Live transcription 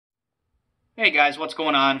Hey guys, what's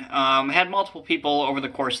going on? I had multiple people over the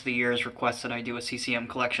course of the years request that I do a CCM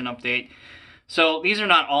collection update. So these are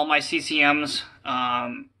not all my CCMs.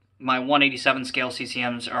 My 187 scale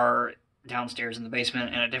CCMs are downstairs in the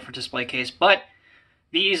basement in a different display case, but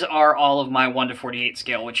these are all of my 1 to 48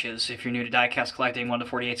 scale, which is, if you're new to diecast collecting, 1 to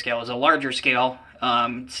 48 scale is a larger scale.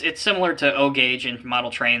 It's similar to O gauge in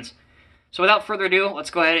model trains. So without further ado,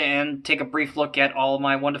 let's go ahead and take a brief look at all of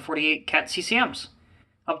my 1 to 48 CAT CCMs.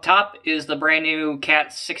 Up top is the brand new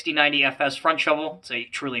CAT 6090 FS front shovel. It's a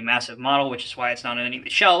truly massive model, which is why it's not on any of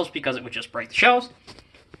the shelves, because it would just break the shelves.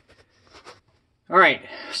 Alright,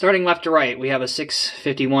 starting left to right, we have a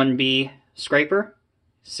 651B scraper,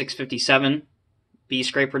 657B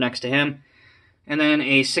scraper next to him, and then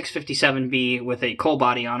a 657B with a coal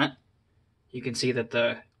body on it. You can see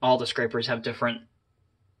that all the scrapers have different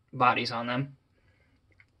bodies on them.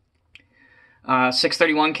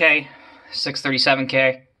 631K,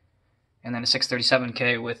 637K, and then a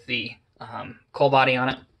 637K with the coal body on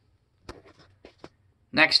it.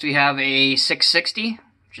 Next we have a 660,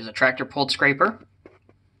 which is a tractor pulled scraper,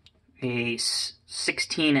 a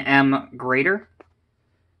 16M grater,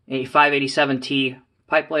 a 587T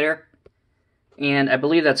pipe lader, and I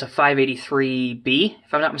believe that's a 583B,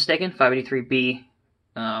 if I'm not mistaken, 583B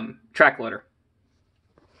track loader.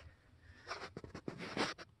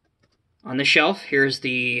 On this shelf, here's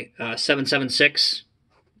the 776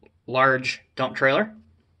 large dump trailer,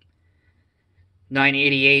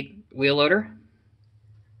 988 wheel loader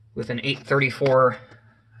with an 834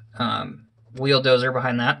 wheel dozer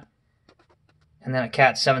behind that, and then a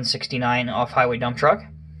CAT 769 off-highway dump truck,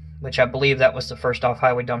 which I believe that was the first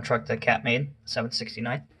off-highway dump truck that CAT made,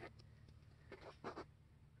 769.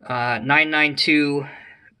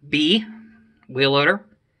 992B wheel loader.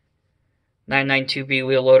 992B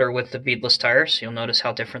wheel loader with the beadless tires. You'll notice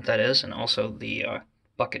how different that is, and also the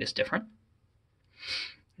bucket is different.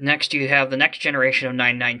 Next, you have the next generation of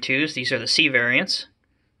 992s. These are the C variants.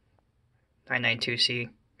 992C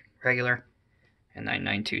regular and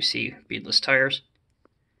 992C beadless tires.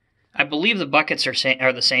 I believe the buckets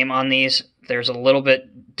are the same on these. There's a little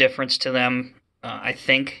bit difference to them, I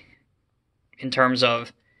think, in terms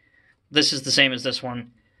of this is the same as this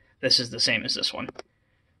one, this is the same as this one.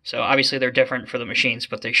 So obviously they're different for the machines,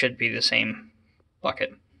 but they should be the same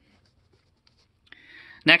bucket.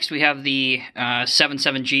 Next we have the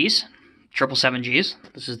 77Gs, 777Gs.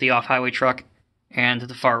 This is the off-highway truck, and to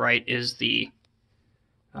the far right is the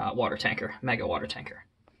water tanker, mega water tanker.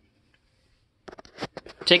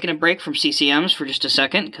 Taking a break from CCMs for just a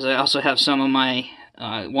second, because I also have some of my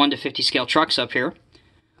 1 to 50 scale trucks up here.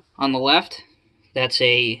 On the left, that's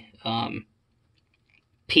a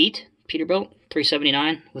Peterbilt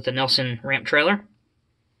 379 with a Nelson ramp trailer.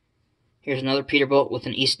 Here's another Peterbilt with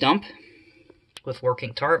an East dump with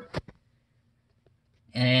working tarp.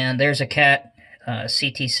 And there's a CAT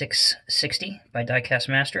CT660 by Diecast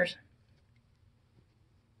Masters.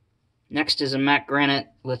 Next is a Mack Granite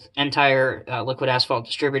with entire liquid asphalt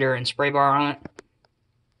distributor and spray bar on it.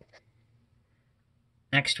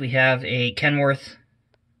 Next we have a Kenworth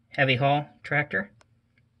heavy haul tractor.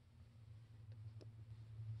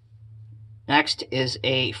 Next is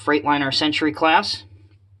a Freightliner Century class,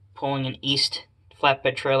 pulling an East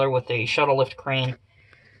flatbed trailer with a shuttle lift crane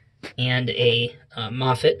and a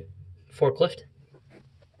Moffett forklift.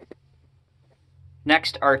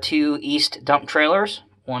 Next are two East dump trailers,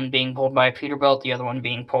 one being pulled by a Peterbilt, the other one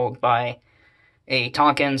being pulled by a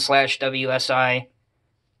Tonkin/WSI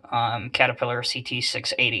Caterpillar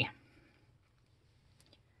CT680.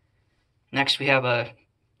 Next we have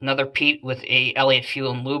another Pete with a Elliott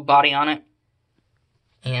Fuel and Lube body on it,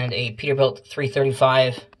 and a Peterbilt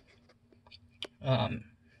 335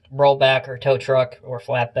 rollback or tow truck or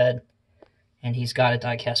flatbed, and he's got a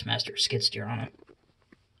Diecast Master skid steer on it.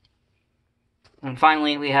 And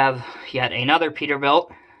finally, we have yet another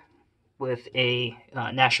Peterbilt with a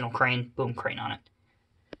National Crane boom crane on it.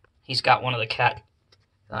 He's got one of the CAT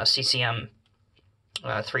CCM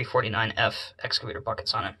 349F excavator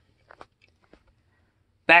buckets on it.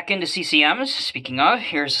 Back into CCMs, speaking of,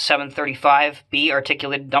 here's a 735B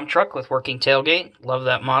articulated dump truck with working tailgate. Love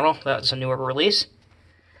that model. That's a newer release.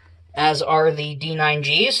 As are the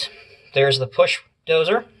D9Gs. There's the push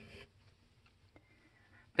dozer.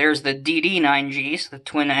 There's the DD9Gs,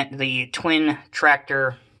 the twin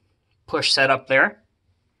tractor push setup there.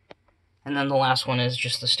 And then the last one is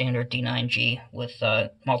just the standard D9G with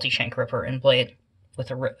multi-shank ripper and blade with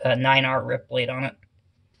a 9R rip blade on it.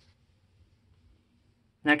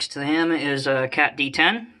 Next to him is a CAT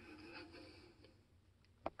D10,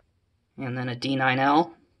 and then a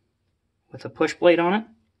D9L with a push blade on it.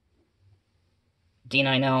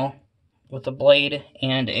 D9L with a blade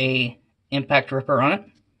and a impact ripper on it.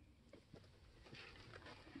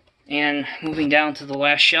 And moving down to the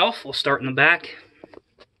last shelf, we'll start in the back.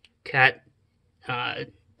 Cat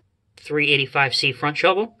 385C front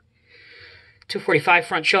shovel, 245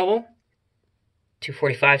 front shovel,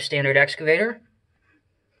 245 standard excavator,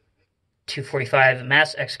 245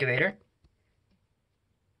 mass excavator,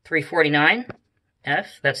 349F,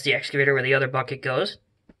 that's the excavator where the other bucket goes.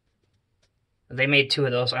 They made two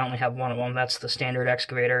of those, I only have one of them. That's the standard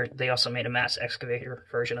excavator. They also made a mass excavator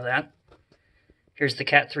version of that. Here's the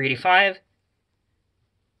Cat 385,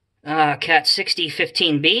 Cat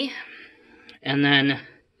 6015B, and then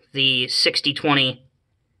the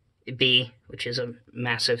 6020B, which is a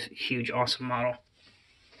massive, huge, awesome model.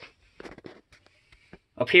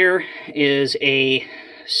 Up here is a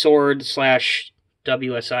sword slash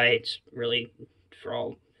WSI. It's really, for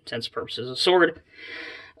all intents and purposes, a sword.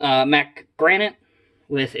 Mac Granite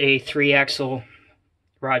with a 3-axle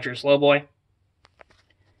Rogers lowboy.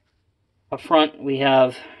 Up front, we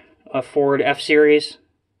have a Ford F-Series,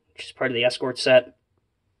 which is part of the Escort set.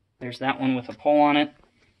 There's that one with a pole on it.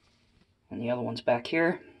 And the other one's back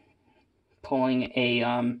here, pulling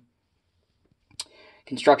a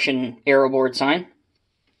construction aero board sign.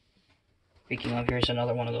 Speaking of, here's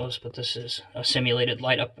another one of those, but this is a simulated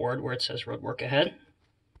light-up board where it says road work ahead. It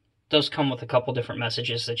does come with a couple different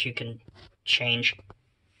messages that you can change.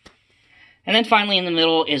 And then finally in the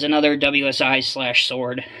middle is another WSI slash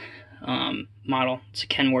sword model. It's a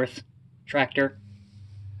Kenworth tractor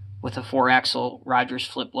with a 4-axle Rogers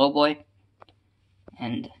flip lowboy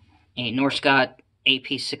and a Norscot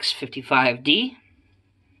AP655D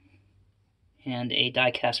and a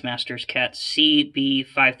Diecast Masters Cat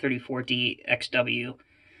CB534D XW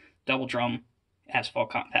double drum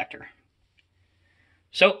asphalt compactor.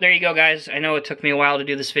 So there you go, guys. I know it took me a while to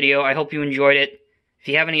do this video. I hope you enjoyed it. If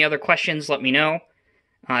you have any other questions, let me know.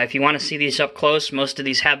 If you want to see these up close, most of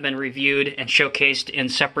these have been reviewed and showcased in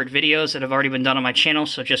separate videos that have already been done on my channel,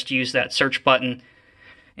 so just use that search button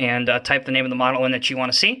and type the name of the model in that you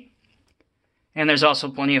want to see. And there's also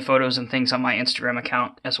plenty of photos and things on my Instagram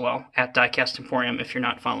account as well, at Diecast Emporium, if you're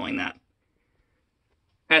not following that.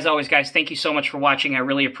 As always, guys, thank you so much for watching. I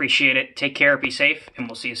really appreciate it. Take care, be safe, and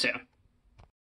we'll see you soon.